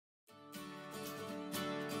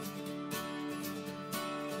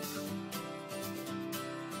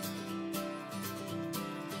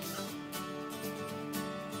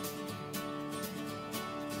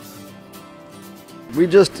We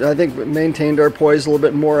just, I think, maintained our poise a little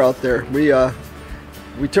bit more out there.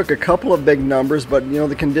 We took a couple of big numbers, but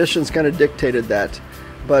the conditions kind of dictated that.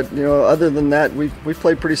 But other than that, we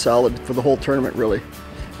played pretty solid for the whole tournament, really.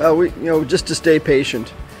 Just to stay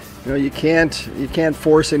patient. You can't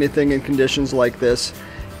force anything in conditions like this.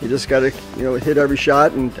 You just got to hit every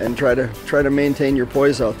shot and try to maintain your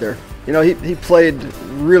poise out there. He played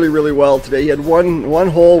really well today. He had one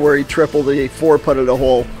hole where he tripled, he 4-putted a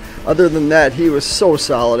hole. Other than that, he was so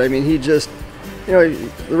solid. I mean, he just the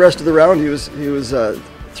rest of the round he was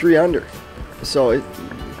 3 under. So he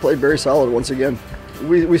played very solid once again.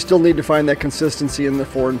 We still need to find that consistency in the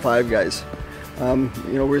 4 and 5 guys.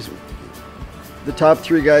 The top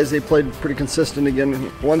 3 guys, they played pretty consistent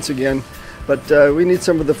once again, but we need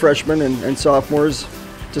some of the freshmen and sophomores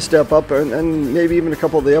to step up, and maybe even a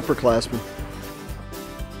couple of the upperclassmen.